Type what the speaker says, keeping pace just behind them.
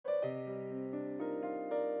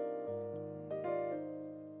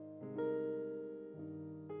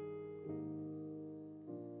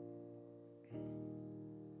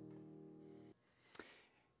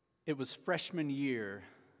It was freshman year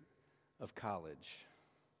of college.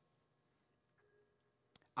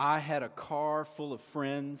 I had a car full of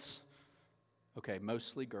friends, okay,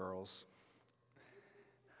 mostly girls.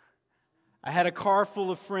 I had a car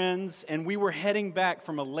full of friends, and we were heading back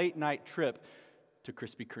from a late-night trip to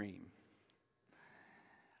Krispy Kreme.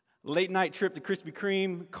 Late-night trip to Krispy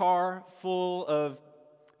Kreme, car full of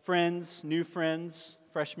friends, new friends,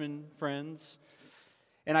 freshman friends.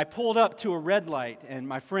 And I pulled up to a red light, and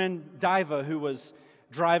my friend Diva, who was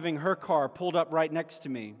driving her car, pulled up right next to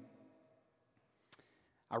me.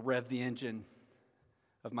 I revved the engine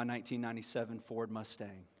of my 1997 Ford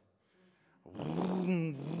Mustang.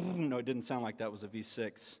 No, it didn't sound like that was a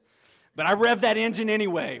V6. But I revved that engine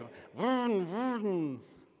anyway.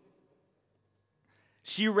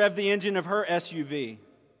 She revved the engine of her SUV.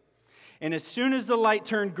 And as soon as the light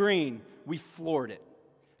turned green, we floored it.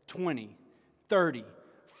 20, 30,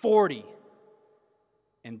 40.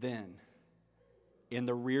 And then, in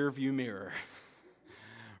the rear view mirror,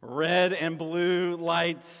 red and blue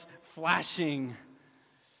lights flashing.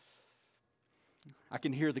 I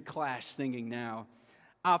can hear the Clash singing now.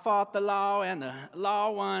 I fought the law and the law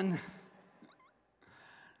won.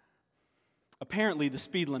 Apparently, the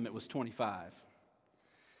speed limit was 25.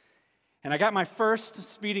 And I got my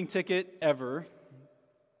first speeding ticket ever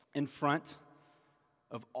in front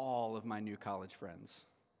of all of my new college friends.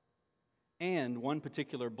 And one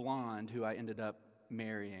particular blonde who I ended up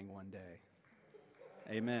marrying one day.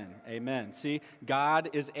 Amen. Amen. See, God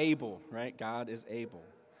is able, right? God is able.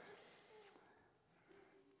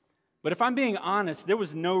 But if I'm being honest, there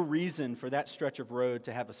was no reason for that stretch of road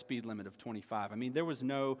to have a speed limit of 25. I mean, there were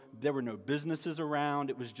no businesses around.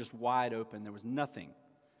 It was just wide open. There was nothing.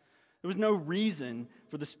 There was no reason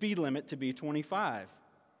for the speed limit to be 25.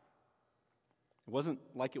 It wasn't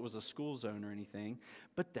like it was a school zone or anything,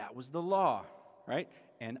 but that was the law, right?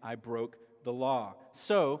 And I broke the law.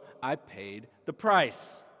 So I paid the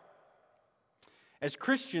price. As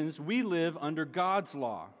Christians, we live under God's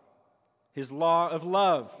law, His law of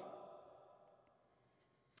love.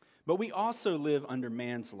 But we also live under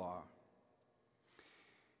man's law.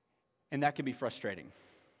 And that can be frustrating.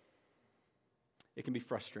 It can be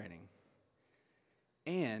frustrating.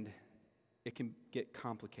 And it can get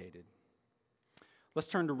complicated. Let's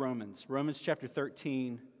turn to Romans. Romans chapter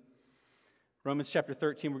 13. Romans chapter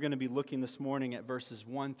 13, we're going to be looking this morning at verses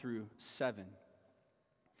 1 through 7.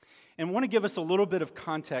 And I want to give us a little bit of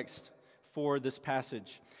context for this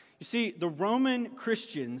passage. You see, the Roman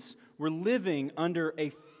Christians were living under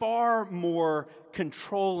a far more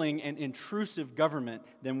controlling and intrusive government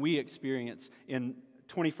than we experience in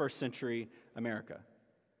 21st century America.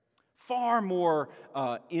 Far more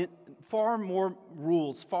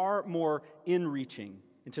rules, far more in-reaching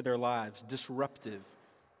into their lives, disruptive.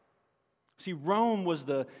 See, Rome was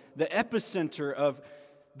the epicenter of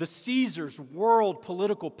the Caesar's world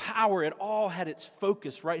political power. It all had its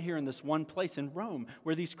focus right here in this one place in Rome,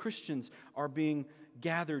 where these Christians are being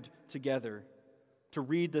gathered together to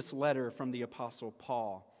read this letter from the Apostle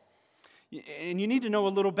Paul. And you need to know a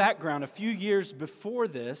little background. A few years before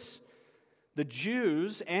this, the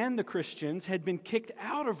Jews and the Christians had been kicked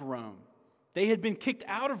out of Rome. They had been kicked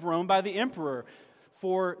out of Rome by the emperor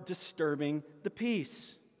for disturbing the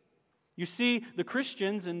peace. You see, the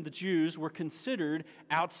Christians and the Jews were considered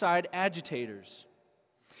outside agitators.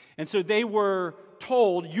 And so they were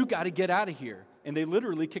told, you got to get out of here. And they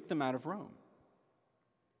literally kicked them out of Rome.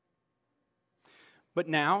 But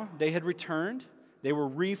now they had returned. They were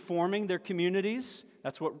reforming their communities.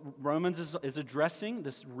 That's what Romans is addressing,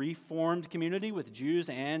 this reformed community with Jews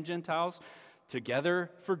and Gentiles together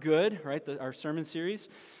for good, right? Our sermon series.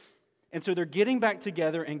 And so they're getting back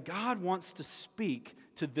together, and God wants to speak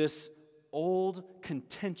to this old,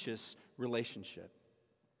 contentious relationship.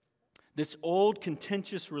 This old,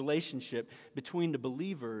 contentious relationship between the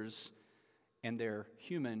believers and their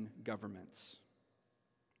human governments.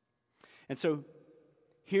 And so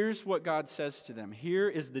here's what God says to them. Here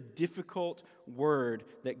is the difficult word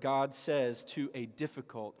that God says to a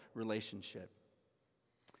difficult relationship.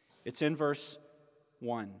 It's in verse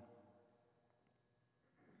 1.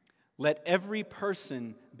 Let every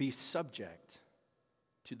person be subject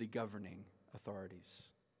to the governing authorities.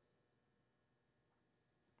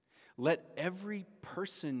 Let every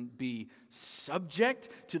person be subject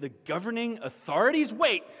to the governing authorities?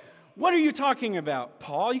 Wait, what are you talking about,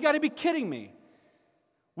 Paul? You got to be kidding me.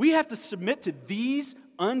 We have to submit to these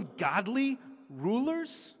ungodly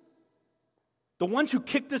rulers? The ones who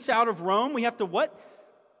kicked us out of Rome? We have to what?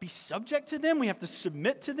 Be subject to them? We have to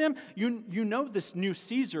submit to them? You know this new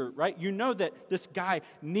Caesar, right? You know that this guy,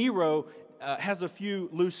 Nero, has a few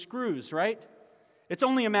loose screws, right? It's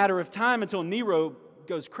only a matter of time until Nero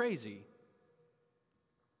goes crazy.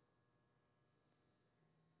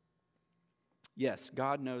 Yes,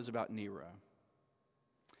 God knows about Nero.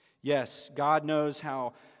 Yes, God knows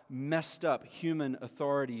how messed up human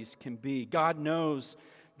authorities can be. God knows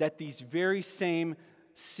that these very same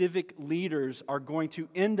civic leaders are going to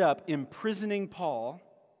end up imprisoning Paul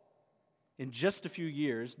in just a few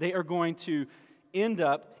years. They are going to end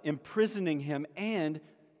up imprisoning him and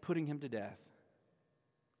putting him to death.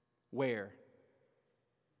 Where?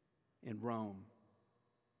 In Rome.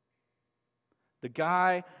 The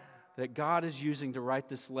guy that God is using to write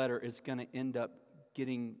this letter is going to end up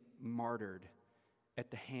getting martyred at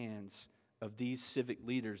the hands of these civic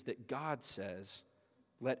leaders that God says,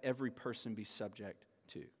 let every person be subject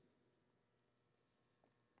to.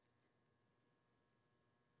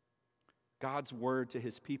 God's word to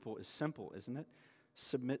his people is simple, isn't it?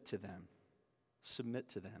 Submit to them. Submit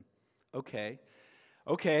to them.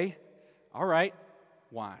 Okay, all right.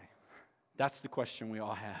 Why? That's the question we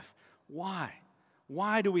all have. Why?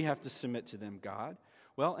 Why do we have to submit to them, God?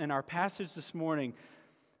 Well, in our passage this morning,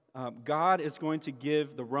 God is going to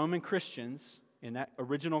give the Roman Christians, in that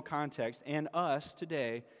original context, and us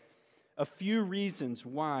today, a few reasons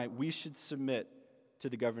why we should submit to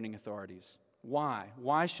the governing authorities. Why?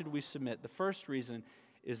 Why should we submit? The first reason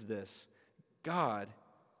is this: God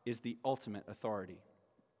is the ultimate authority.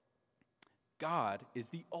 God is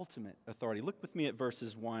the ultimate authority. Look with me at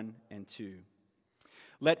verses 1 and 2.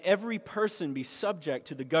 Let every person be subject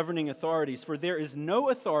to the governing authorities, for there is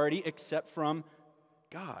no authority except from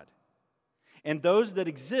God. And those that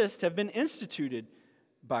exist have been instituted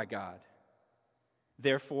by God.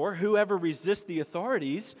 Therefore, whoever resists the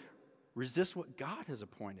authorities resists what God has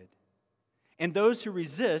appointed. And those who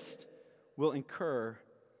resist will incur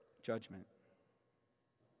judgment.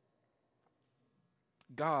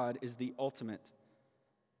 God is the ultimate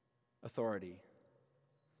authority.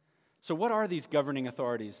 So what are these governing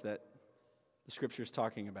authorities that the Scripture is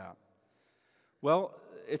talking about? Well,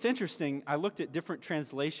 it's interesting. I looked at different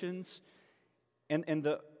translations, and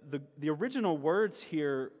the original words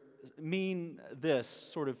here mean this,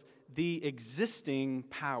 sort of the existing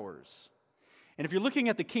powers. And if you're looking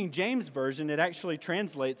at the King James Version, it actually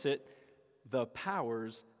translates it, the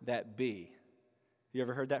powers that be. You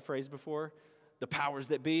ever heard that phrase before? The powers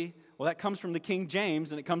that be? Well, that comes from the King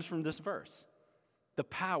James, and it comes from this verse. The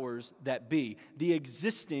powers that be, the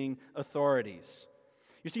existing authorities.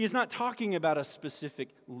 You see, he's not talking about a specific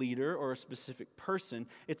leader or a specific person.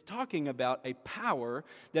 It's talking about a power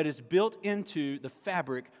that is built into the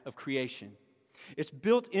fabric of creation. It's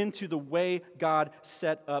built into the way God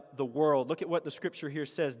set up the world. Look at what the Scripture here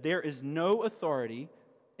says. There is no authority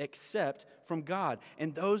except from God.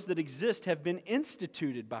 And those that exist have been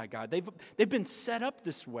instituted by God. They've been set up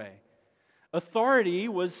this way. Authority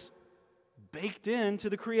was baked into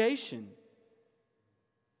the creation.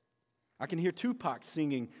 I can hear Tupac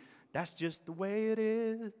singing, "That's just the way it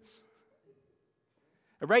is."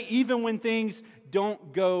 Right? Even when things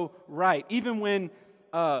don't go right, even when,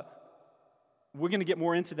 we're going to get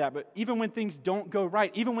more into that, but even when things don't go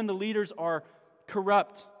right, even when the leaders are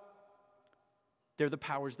corrupt, they're the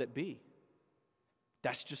powers that be.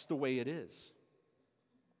 That's just the way it is.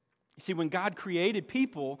 You see, when God created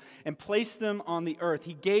people and placed them on the earth,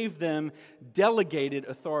 He gave them delegated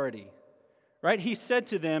authority. Right? He said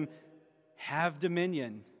to them, have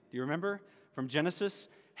dominion. Do you remember from Genesis?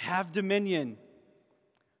 Have dominion.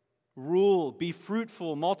 Rule, be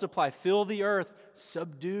fruitful, multiply, fill the earth,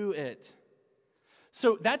 subdue it.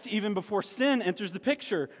 So that's even before sin enters the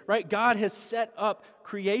picture, right? God has set up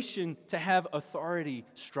creation to have authority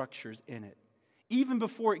structures in it. Even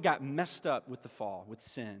before it got messed up with the fall, with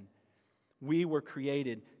sin, we were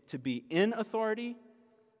created to be in authority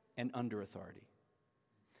and under authority.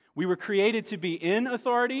 We were created to be in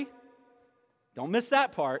authority. Don't miss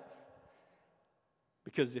that part,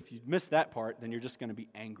 because if you miss that part, then you're just going to be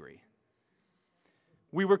angry.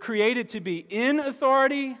 We were created to be in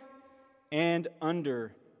authority and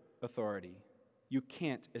under authority. You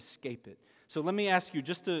can't escape it. So let me ask you,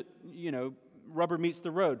 just to, rubber meets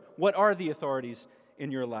the road. What are the authorities in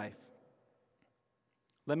your life?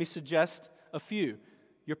 Let me suggest a few.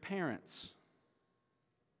 Your parents.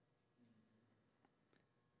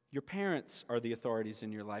 Your parents are the authorities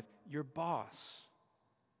in your life. Your boss.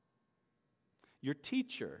 Your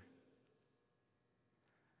teacher.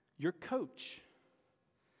 Your coach.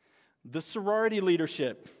 The sorority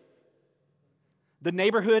leadership. The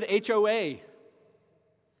neighborhood HOA.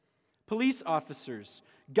 Police officers.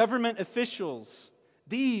 Government officials.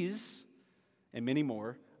 These, and many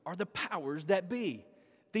more, are the powers that be.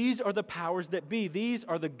 These are the powers that be. These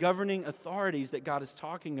are the governing authorities that God is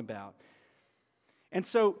talking about. And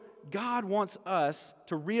so God wants us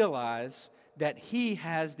to realize that He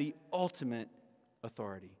has the ultimate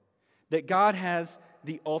authority. That God has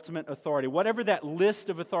the ultimate authority. Whatever that list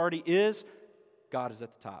of authority is, God is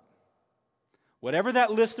at the top. Whatever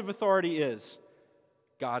that list of authority is,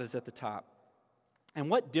 God is at the top. And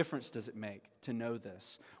what difference does it make to know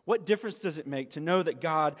this? What difference does it make to know that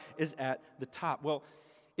God is at the top? Well,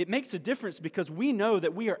 it makes a difference because we know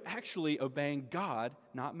that we are actually obeying God,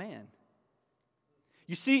 not man.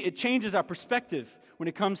 You see, it changes our perspective when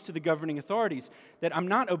it comes to the governing authorities, that I'm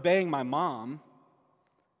not obeying my mom,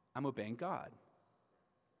 I'm obeying God.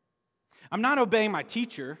 I'm not obeying my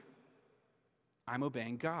teacher, I'm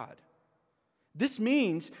obeying God. This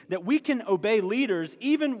means that we can obey leaders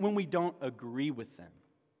even when we don't agree with them.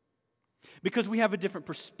 Because we have a different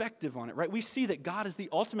perspective on it, right? We see that God is the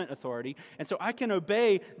ultimate authority, and so I can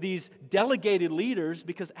obey these delegated leaders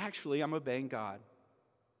because actually I'm obeying God.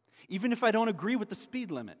 Even if I don't agree with the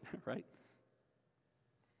speed limit, right?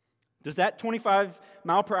 Does that 25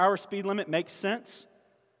 mile per hour speed limit make sense?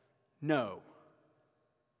 No.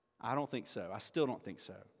 I don't think so. I still don't think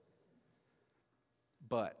so.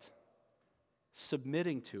 But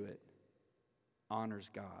submitting to it honors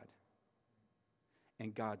God.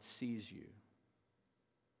 And God sees you.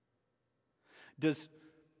 Does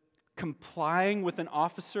complying with an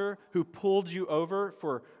officer who pulled you over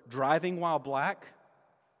for driving while black,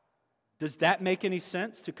 does that make any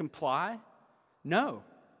sense to comply? No.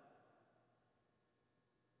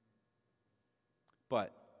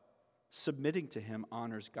 But submitting to him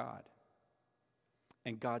honors God.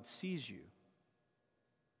 And God sees you.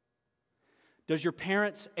 Does your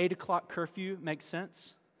parents' 8 o'clock curfew make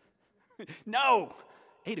sense? No!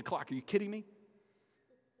 8 o'clock, are you kidding me?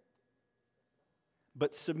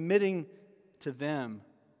 But submitting to them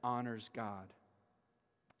honors God.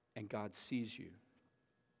 And God sees you.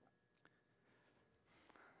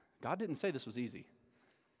 God didn't say this was easy.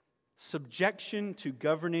 Subjection to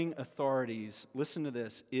governing authorities, listen to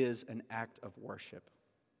this, is an act of worship.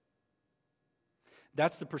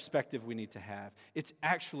 That's the perspective we need to have. It's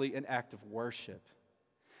actually an act of worship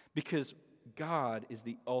because God is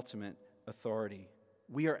the ultimate authority.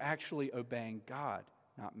 We are actually obeying God,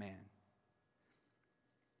 not man.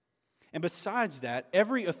 And besides that,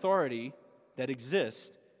 every authority that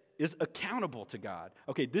exists is accountable to God.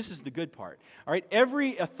 Okay, this is the good part. All right,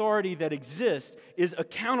 every authority that exists is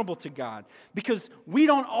accountable to God because we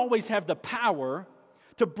don't always have the power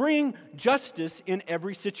to bring justice in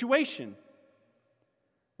every situation.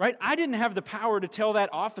 Right? I didn't have the power to tell that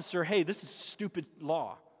officer, hey, this is stupid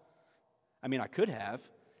law. I mean, I could have,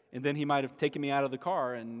 and then he might have taken me out of the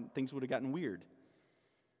car and things would have gotten weird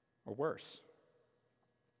or worse.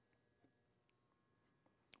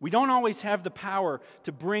 We don't always have the power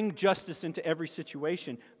to bring justice into every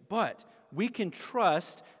situation, but we can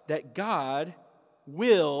trust that God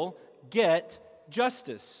will get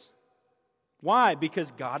justice. Why? Because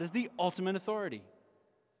God is the ultimate authority.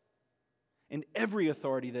 And every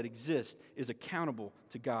authority that exists is accountable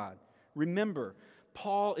to God. Remember,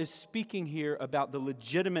 Paul is speaking here about the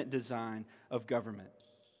legitimate design of government,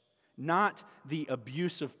 not the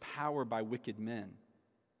abuse of power by wicked men.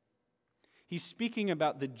 He's speaking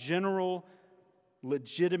about the general,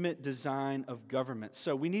 legitimate design of government.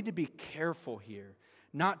 So we need to be careful here,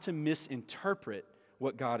 not to misinterpret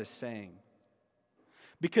what God is saying.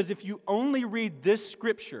 Because if you only read this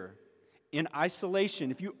scripture in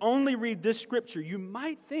isolation, if you only read this scripture, you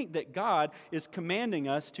might think that God is commanding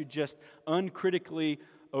us to just uncritically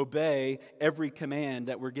obey every command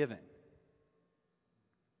that we're given.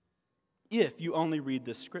 If you only read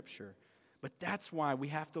this scripture. But that's why we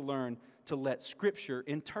have to learn to let Scripture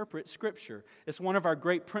interpret Scripture. It's one of our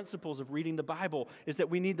great principles of reading the Bible, is that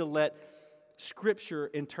we need to let Scripture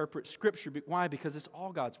interpret Scripture. Why? Because it's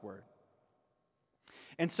all God's Word.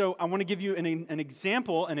 And so I want to give you an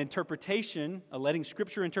example, an interpretation, letting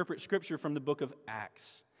Scripture interpret Scripture from the book of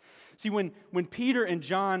Acts. See, when Peter and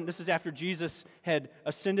John, this is after Jesus had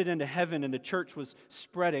ascended into heaven and the church was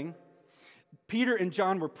spreading, Peter and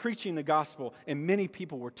John were preaching the gospel and many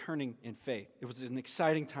people were turning in faith. It was an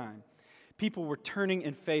exciting time. People were turning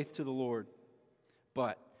in faith to the Lord.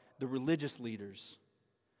 But the religious leaders,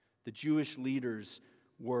 the Jewish leaders,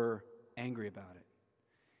 were angry about it.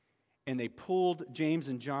 And they pulled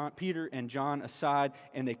Peter and John aside,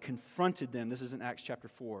 and they confronted them. This is in Acts chapter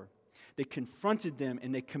 4. They confronted them,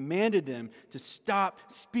 and they commanded them to stop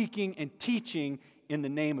speaking and teaching in the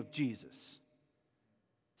name of Jesus.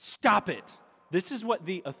 Stop it. This is what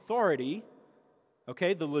the authority,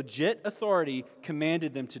 the legit authority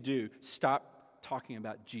commanded them to do. Stop talking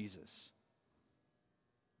about Jesus.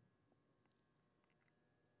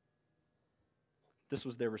 This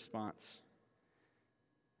was their response.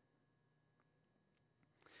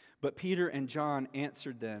 But Peter and John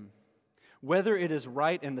answered them, "Whether it is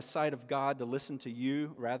right in the sight of God to listen to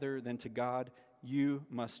you rather than to God, you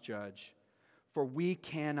must judge. For we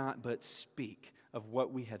cannot but speak of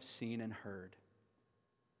what we have seen and heard."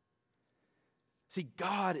 See,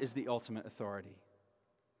 God is the ultimate authority.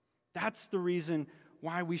 That's the reason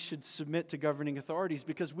why we should submit to governing authorities,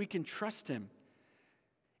 because we can trust Him.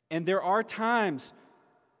 And there are times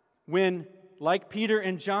when, like Peter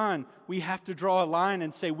and John, we have to draw a line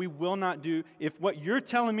and say, we will not do, if what you're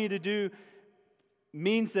telling me to do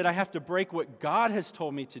means that I have to break what God has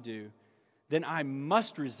told me to do, then I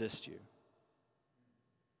must resist you.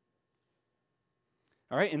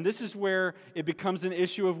 All right, and this is where it becomes an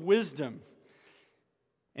issue of wisdom.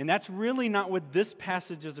 And that's really not what this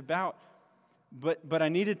passage is about, but I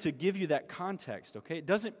needed to give you that context, okay? It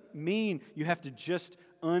doesn't mean you have to just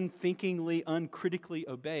unthinkingly, uncritically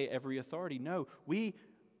obey every authority. No,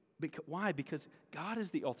 why? Because God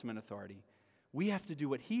is the ultimate authority. We have to do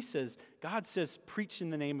what He says. God says, preach in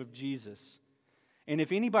the name of Jesus. And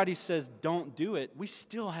if anybody says don't do it, we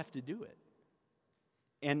still have to do it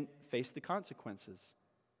and face the consequences.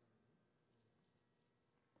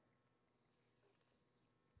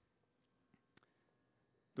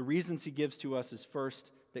 The reasons He gives to us is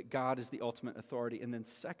first, that God is the ultimate authority, and then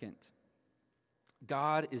second,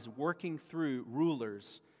 God is working through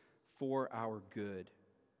rulers for our good.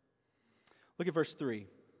 Look at verse 3.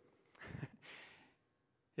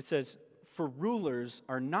 It says, "For rulers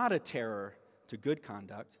are not a terror to good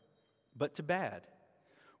conduct, but to bad.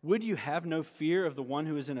 Would you have no fear of the one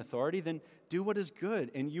who is in authority? Then do what is good,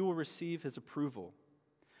 and you will receive his approval.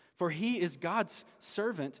 For he is God's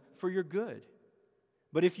servant for your good.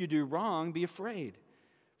 But if you do wrong, be afraid,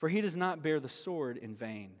 for he does not bear the sword in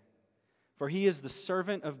vain. For he is the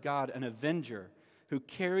servant of God, an avenger, who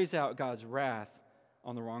carries out God's wrath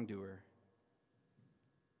on the wrongdoer."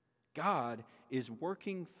 God is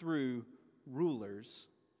working through rulers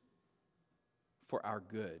for our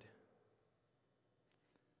good.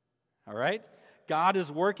 All right? God is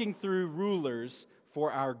working through rulers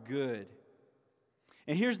for our good.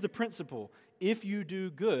 And here's the principle. If you do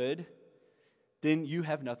good, then you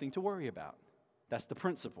have nothing to worry about. That's the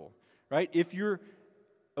principle, right? If you're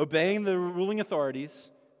obeying the ruling authorities,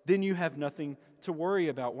 then you have nothing to worry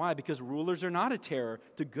about. Why? Because rulers are not a terror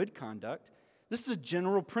to good conduct. This is a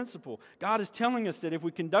general principle. God is telling us that if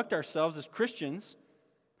we conduct ourselves as Christians,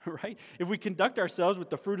 right? If we conduct ourselves with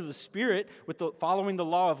the fruit of the Spirit, following the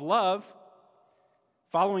law of love,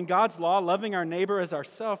 following God's law, loving our neighbor as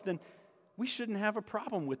ourselves, then we shouldn't have a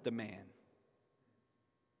problem with the man.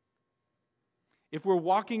 If we're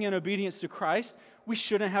walking in obedience to Christ, we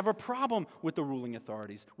shouldn't have a problem with the ruling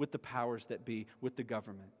authorities, with the powers that be, with the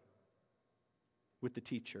government, with the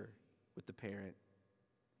teacher, with the parent.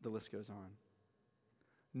 The list goes on.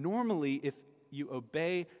 Normally, if you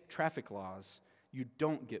obey traffic laws, you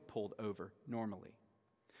don't get pulled over, normally.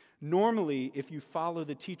 Normally, if you follow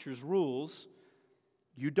the teacher's rules,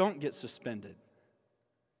 you don't get suspended,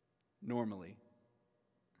 normally.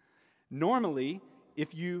 Normally,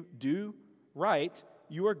 if you do right,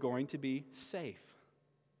 you are going to be safe,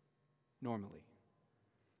 normally.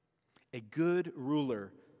 A good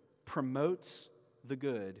ruler promotes the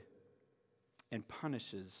good and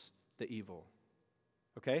punishes the evil.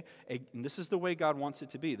 Okay? And this is the way God wants it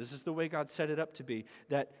to be. This is the way God set it up to be,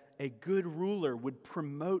 that a good ruler would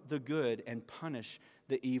promote the good and punish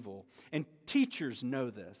the evil. And teachers know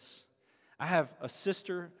this. I have a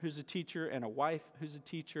sister who's a teacher and a wife who's a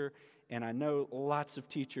teacher, and I know lots of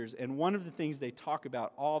teachers. And one of the things they talk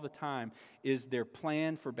about all the time is their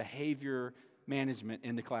plan for behavior management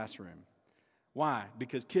in the classroom. Why?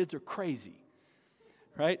 Because kids are crazy,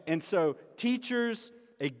 right? And so teachers,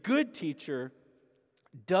 a good teacher,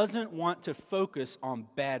 doesn't want to focus on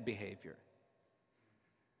bad behavior.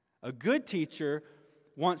 A good teacher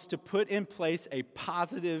wants to put in place a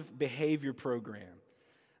positive behavior program.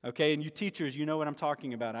 Okay, and you teachers, you know what I'm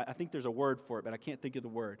talking about. I think there's a word for it, but I can't think of the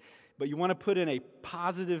word. But you want to put in a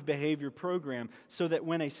positive behavior program so that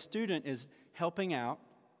when a student is helping out,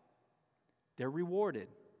 they're rewarded.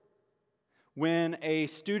 When a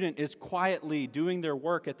student is quietly doing their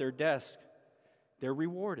work at their desk, they're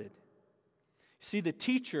rewarded. See, the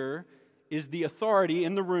teacher is the authority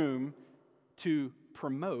in the room to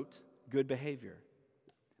promote good behavior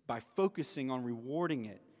by focusing on rewarding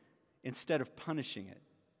it instead of punishing it,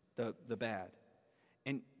 the bad.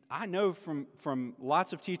 And I know from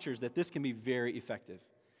lots of teachers that this can be very effective.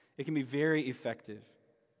 It can be very effective.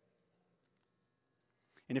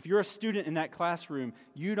 And if you're a student in that classroom,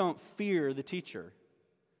 you don't fear the teacher,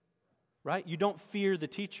 right? You don't fear the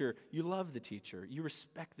teacher. You love the teacher. You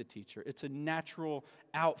respect the teacher. It's a natural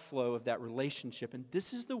outflow of that relationship. And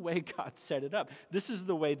this is the way God set it up. This is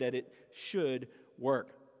the way that it should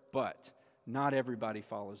work. But not everybody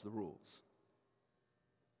follows the rules.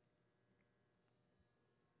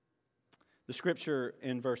 The scripture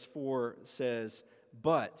in verse 4 says,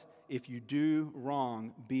 "But if you do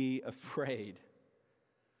wrong, be afraid,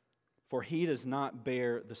 for he does not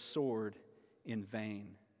bear the sword in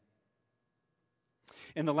vain."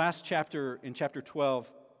 In the last chapter, in chapter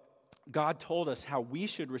 12, God told us how we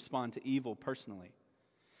should respond to evil personally.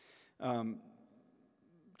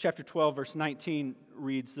 Chapter 12, verse 19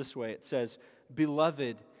 reads this way. It says,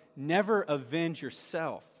 "Beloved, never avenge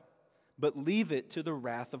yourself, but leave it to the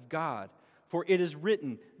wrath of God. For it is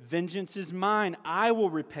written, 'Vengeance is mine, I will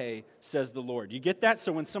repay,' says the Lord." You get that?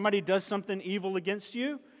 So when somebody does something evil against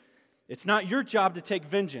you, it's not your job to take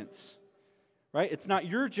vengeance, right? It's not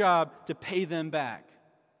your job to pay them back.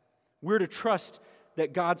 We're to trust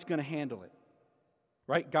that God's going to handle it,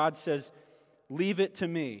 right? God says, "Leave it to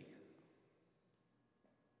me."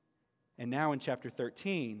 And now in chapter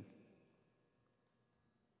 13,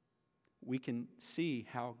 we can see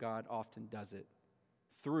how God often does it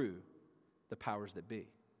through the powers that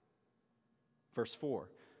be. Verse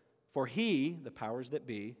 4, "For he," the powers that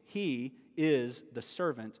be, "he is the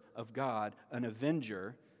servant of God, an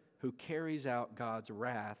avenger who carries out God's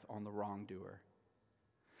wrath on the wrongdoer."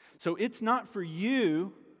 So it's not for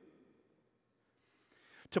you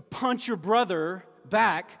to punch your brother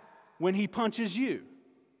back when he punches you.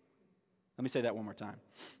 Let me say that one more time,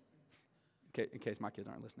 in case my kids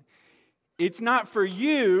aren't listening. It's not for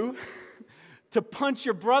you to punch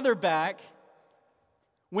your brother back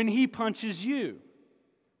when he punches you,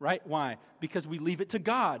 right? Why? Because we leave it to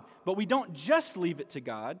God. But we don't just leave it to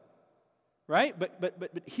God, right?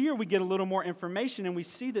 But here we get a little more information, and we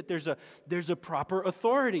see that there's a proper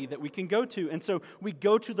authority that we can go to. And so we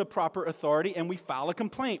go to the proper authority and we file a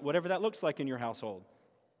complaint, whatever that looks like in your household.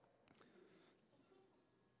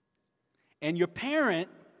 And your parent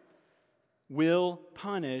will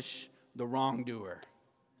punish the wrongdoer.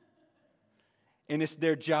 And it's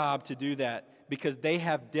their job to do that because they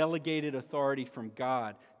have delegated authority from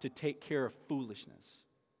God to take care of foolishness.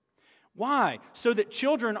 Why? So that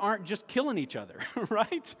children aren't just killing each other,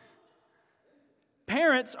 right?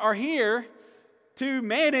 Parents are here to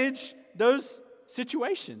manage those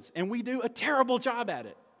situations, and we do a terrible job at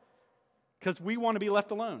it because we want to be left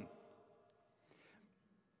alone.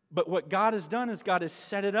 But what God has done is God has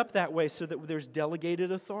set it up that way so that there's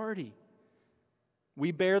delegated authority.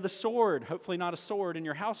 We bear the sword, hopefully not a sword in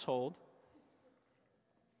your household.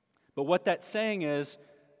 But what that's saying is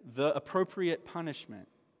the appropriate punishment,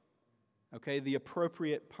 okay, the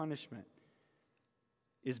appropriate punishment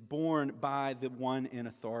is borne by the one in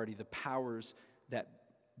authority, the powers that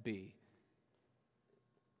be.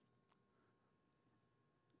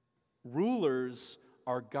 Rulers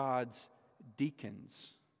are God's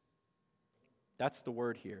deacons. That's the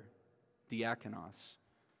word here, diakonos.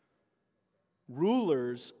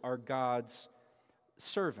 Rulers are God's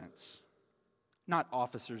servants, not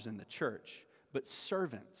officers in the church, but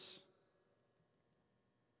servants.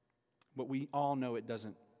 But we all know it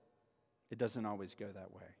doesn't always go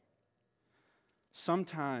that way.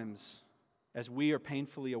 Sometimes, as we are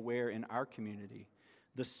painfully aware in our community,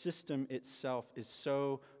 the system itself is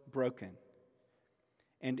so broken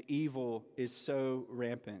and evil is so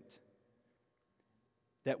rampant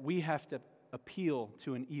that we have to appeal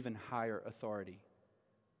to an even higher authority.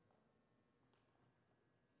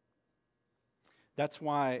 That's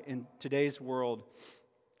why in today's world,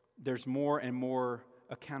 there's more and more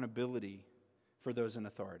accountability for those in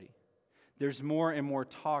authority. There's more and more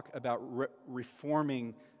talk about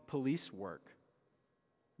reforming police work,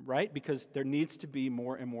 right? Because there needs to be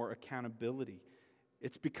more and more accountability.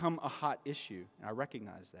 It's become a hot issue, and I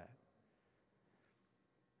recognize that.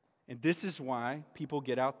 And this is why people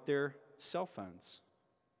get out their cell phones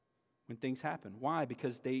when things happen. Why?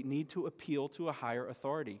 Because they need to appeal to a higher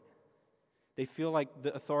authority. They feel like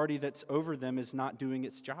the authority that's over them is not doing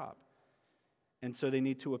its job. And so they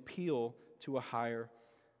need to appeal to a higher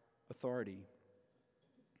authority.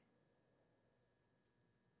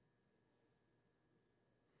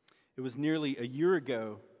 It was nearly a year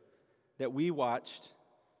ago that we watched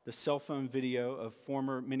the cell phone video of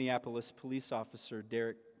former Minneapolis police officer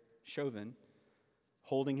Derek Chauvin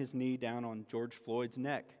holding his knee down on George Floyd's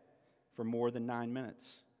neck for more than 9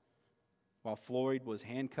 minutes while Floyd was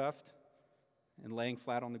handcuffed and laying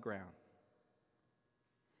flat on the ground.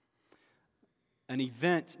 An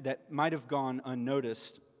event that might have gone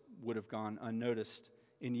unnoticed, would have gone unnoticed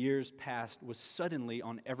in years past, was suddenly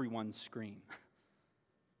on everyone's screen,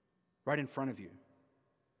 right in front of you.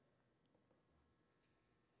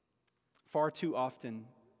 Far too often,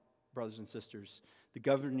 brothers and sisters, the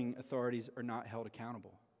governing authorities are not held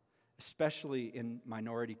accountable, especially in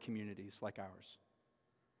minority communities like ours.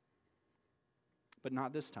 But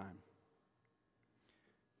not this time.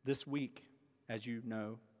 This week, as you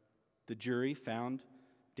know, the jury found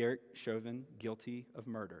Derek Chauvin guilty of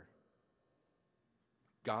murder.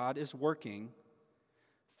 God is working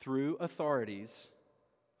through authorities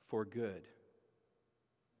for good.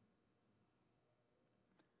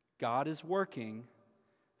 God is working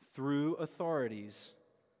through authorities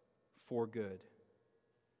for good.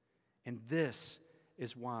 And this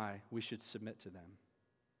is why we should submit to them.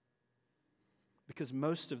 Because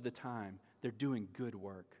most of the time, they're doing good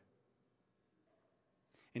work.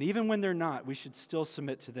 And even when they're not, we should still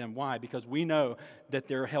submit to them. Why? Because we know that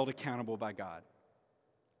they're held accountable by God,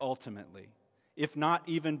 ultimately. If not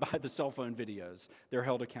even by the cell phone videos, they're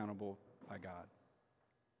held accountable by God.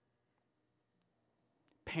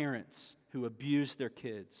 Parents who abuse their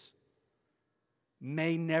kids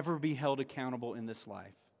may never be held accountable in this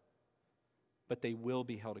life, but they will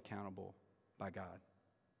be held accountable by God.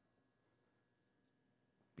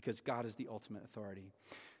 Because God is the ultimate authority.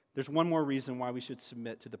 There's one more reason why we should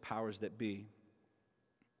submit to the powers that be.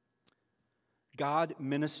 God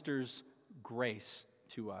ministers grace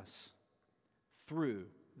to us through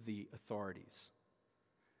the authorities.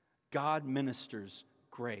 God ministers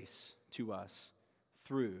grace to us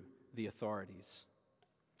through the authorities.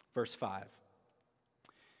 Verse 5.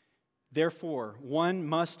 Therefore, one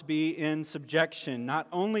must be in subjection, not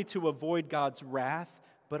only to avoid God's wrath,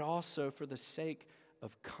 but also for the sake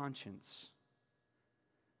of conscience.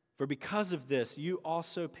 For because of this, you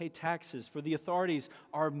also pay taxes, for the authorities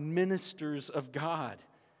are ministers of God,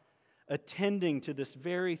 attending to this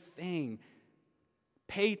very thing.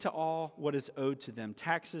 Pay to all what is owed to them.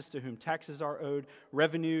 Taxes to whom taxes are owed,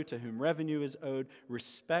 revenue to whom revenue is owed,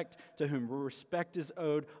 respect to whom respect is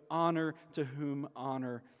owed, honor to whom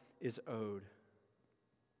honor is owed.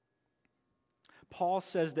 Paul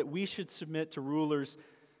says that we should submit to rulers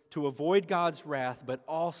to avoid God's wrath, but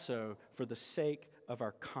also for the sake of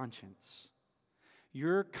our conscience.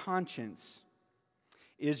 Your conscience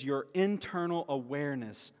is your internal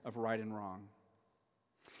awareness of right and wrong.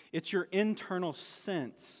 It's your internal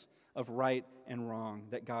sense of right and wrong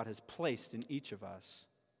that God has placed in each of us.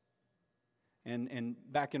 And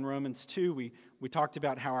back in Romans 2, we talked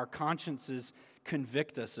about how our consciences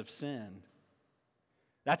convict us of sin.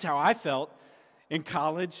 That's how I felt in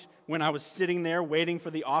college when I was sitting there waiting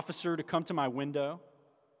for the officer to come to my window.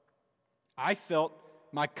 I felt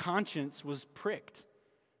my conscience was pricked.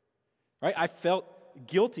 Right? I felt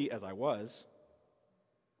guilty, as I was,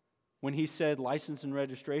 when he said, license and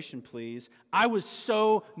registration, please. I was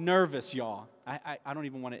so nervous, y'all. I don't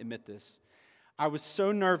even want to admit this. I was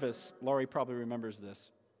so nervous. Laurie probably remembers this.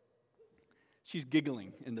 She's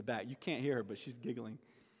giggling in the back. You can't hear her, but she's giggling.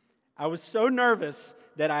 I was so nervous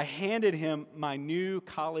that I handed him my new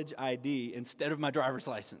college ID instead of my driver's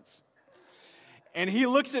license. And he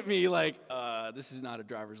looks at me like, this is not a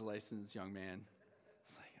driver's license, young man.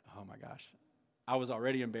 It's like, oh my gosh. I was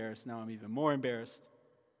already embarrassed. Now I'm even more embarrassed.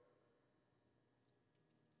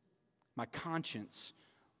 My conscience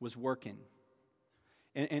was working.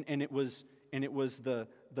 And it was the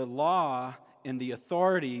law and the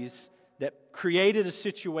authorities that created a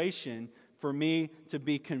situation for me to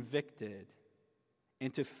be convicted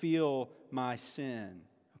and to feel my sin,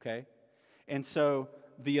 okay? And so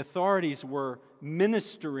the authorities were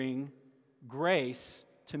ministering grace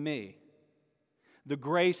to me, the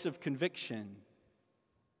grace of conviction.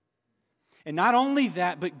 And not only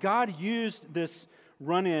that, but God used this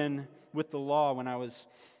run-in with the law when I was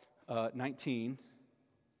 19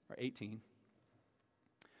 or 18.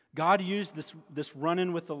 God used this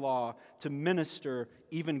run-in with the law to minister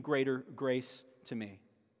even greater grace to me.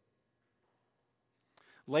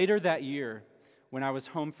 Later that year, when I was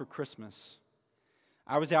home for Christmas,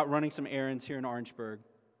 I was out running some errands here in Orangeburg,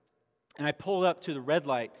 and I pulled up to the red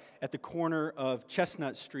light at the corner of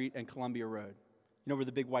Chestnut Street and Columbia Road. You know where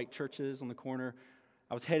the big white church is on the corner?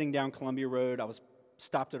 I was heading down Columbia Road. I was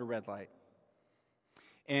stopped at a red light,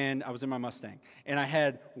 and I was in my Mustang, and I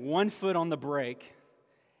had one foot on the brake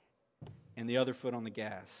and the other foot on the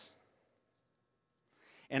gas.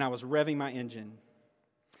 And I was revving my engine.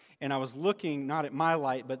 And I was looking not at my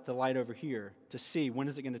light, but the light over here to see when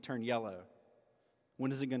is it going to turn yellow?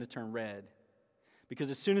 When is it going to turn red? Because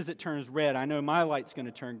as soon as it turns red, I know my light's going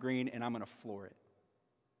to turn green and I'm going to floor it.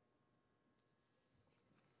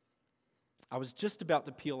 I was just about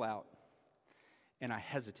to peel out, and I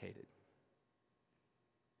hesitated.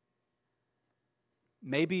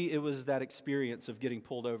 Maybe it was that experience of getting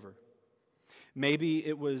pulled over. Maybe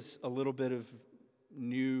it was a little bit of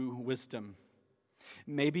new wisdom.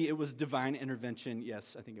 Maybe it was divine intervention.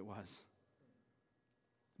 Yes, I think it was.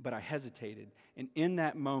 But I hesitated. And in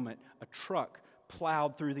that moment, a truck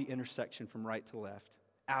plowed through the intersection from right to left,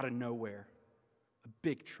 out of nowhere. A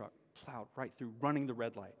big truck plowed right through, running the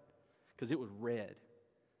red light, because it was red.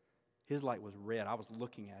 His light was red. I was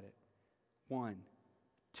looking at it. 1,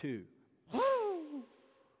 2.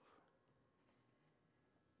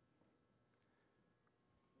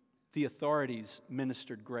 The authorities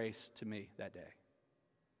ministered grace to me that day.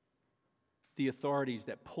 The authorities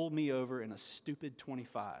that pulled me over in a stupid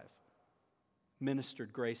 25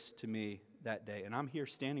 ministered grace to me that day. And I'm here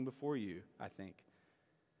standing before you, I think,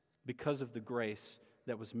 because of the grace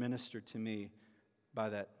that was ministered to me by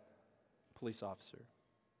that police officer.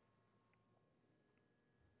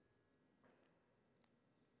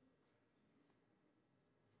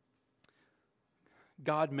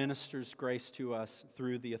 God ministers grace to us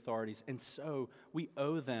through the authorities, and so we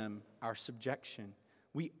owe them our subjection.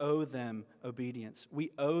 We owe them obedience. We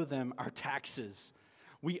owe them our taxes.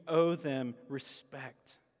 We owe them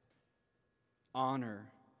respect,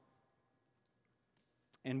 honor.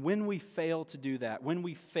 And when we fail to do that, when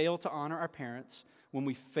we fail to honor our parents, when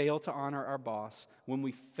we fail to honor our boss, when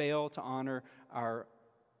we fail to honor our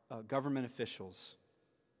government officials,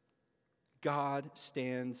 God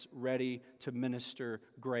stands ready to minister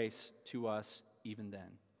grace to us even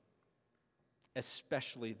then.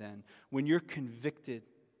 Especially then, when you're convicted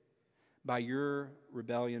by your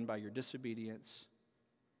rebellion, by your disobedience,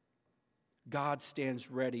 God stands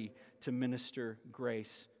ready to minister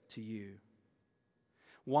grace to you.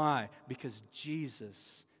 Why? Because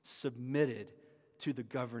Jesus submitted to the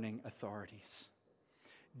governing authorities.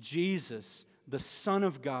 Jesus, the Son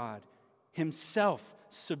of God, himself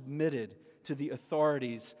submitted to the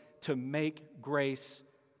authorities to make grace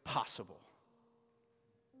possible.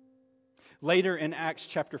 Later in Acts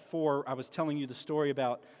chapter 4, I was telling you the story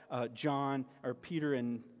about Peter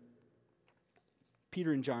and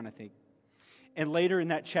John, I think. And later in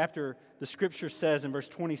that chapter, the scripture says in verse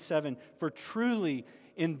 27, "For truly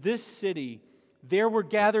in this city there were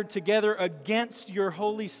gathered together against your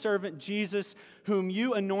holy servant Jesus, whom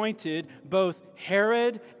you anointed, both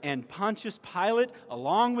Herod and Pontius Pilate,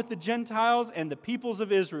 along with the Gentiles and the peoples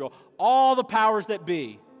of Israel." All the powers that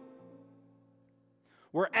be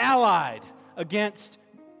were allied against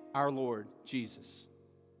our Lord Jesus.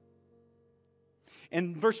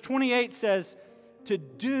 And verse 28 says, "To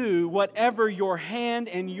do whatever your hand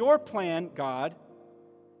and your plan, God,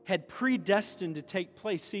 had predestined to take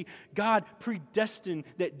place." See, God predestined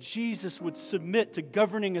that Jesus would submit to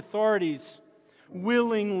governing authorities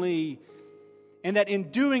willingly, and that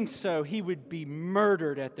in doing so, he would be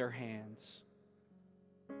murdered at their hands.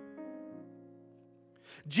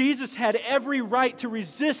 Jesus had every right to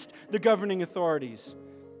resist the governing authorities,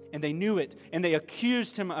 and they knew it, and they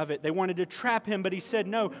accused him of it. They wanted to trap him, but he said,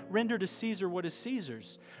 "No, render to Caesar what is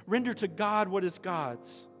Caesar's. Render to God what is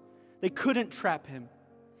God's." They couldn't trap him.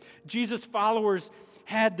 Jesus' followers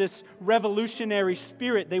had this revolutionary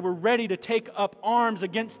spirit. They were ready to take up arms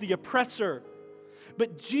against the oppressor.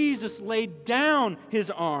 But Jesus laid down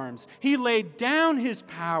his arms. He laid down his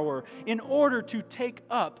power in order to take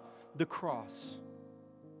up the cross.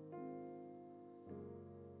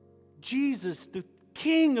 Jesus, the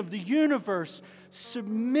King of the universe,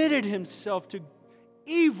 submitted himself to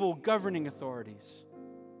evil governing authorities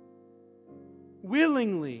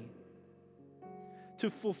willingly, to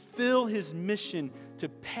fulfill his mission to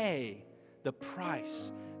pay the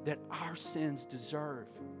price that our sins deserve,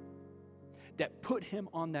 that put him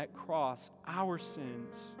on that cross, our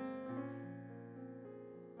sins.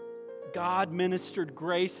 God ministered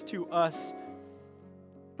grace to us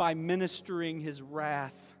by ministering his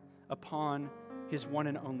wrath upon his one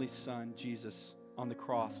and only Son, Jesus, on the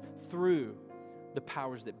cross through the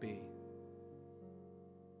powers that be.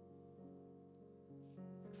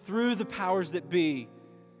 Through the powers that be,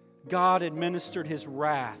 God administered his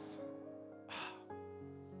wrath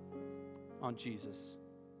on Jesus,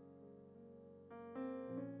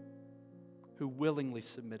 who willingly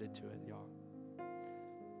submitted to it, y'all.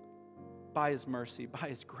 By his mercy, by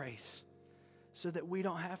his grace, so that we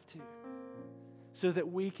don't have to. So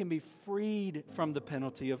that we can be freed from the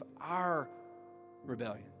penalty of our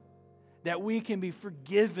rebellion. That we can be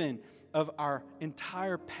forgiven of our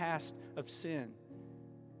entire past of sin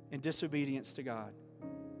and disobedience to God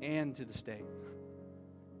and to the state.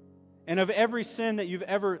 And of every sin that you've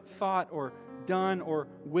ever thought or done or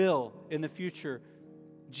will in the future.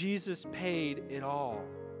 Jesus paid it all.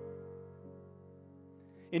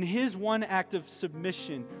 In His one act of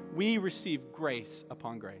submission, we receive grace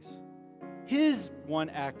upon grace. His one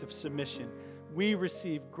act of submission, we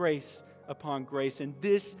receive grace upon grace. And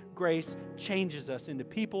this grace changes us into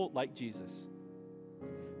people like Jesus.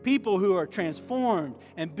 People who are transformed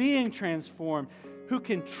and being transformed, who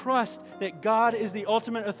can trust that God is the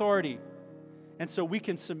ultimate authority. And so we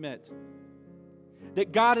can submit.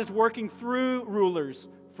 That God is working through rulers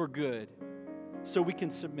for good. So we can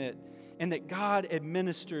submit. And that God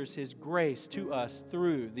administers His grace to us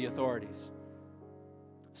through the authorities.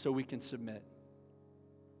 So we can submit.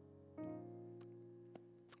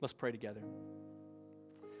 Let's pray together.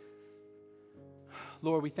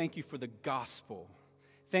 Lord, we thank You for the gospel.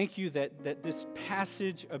 Thank You that this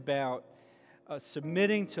passage about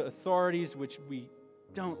submitting to authorities which we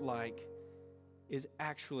don't like is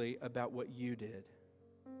actually about what You did.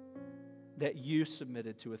 That You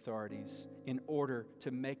submitted to authorities in order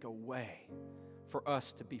to make a way for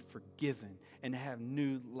us to be forgiven and to have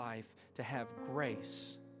new life, to have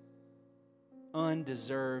grace,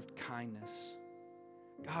 undeserved kindness.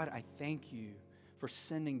 God, I thank You for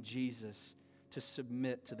sending Jesus to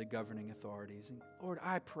submit to the governing authorities. And Lord,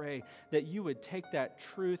 I pray that You would take that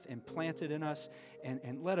truth and plant it in us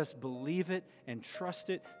and let us believe it and trust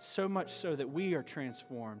it, so much so that we are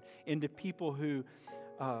transformed into people who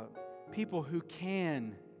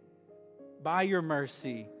can, by Your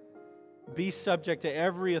mercy, be subject to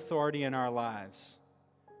every authority in our lives,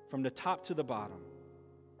 from the top to the bottom.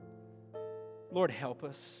 Lord, help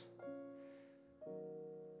us.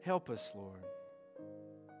 Help us, Lord.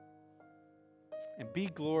 And be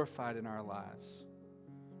glorified in our lives.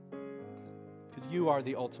 Because You are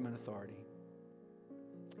the ultimate authority.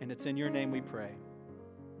 And it's in Your name we pray.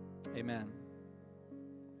 Amen.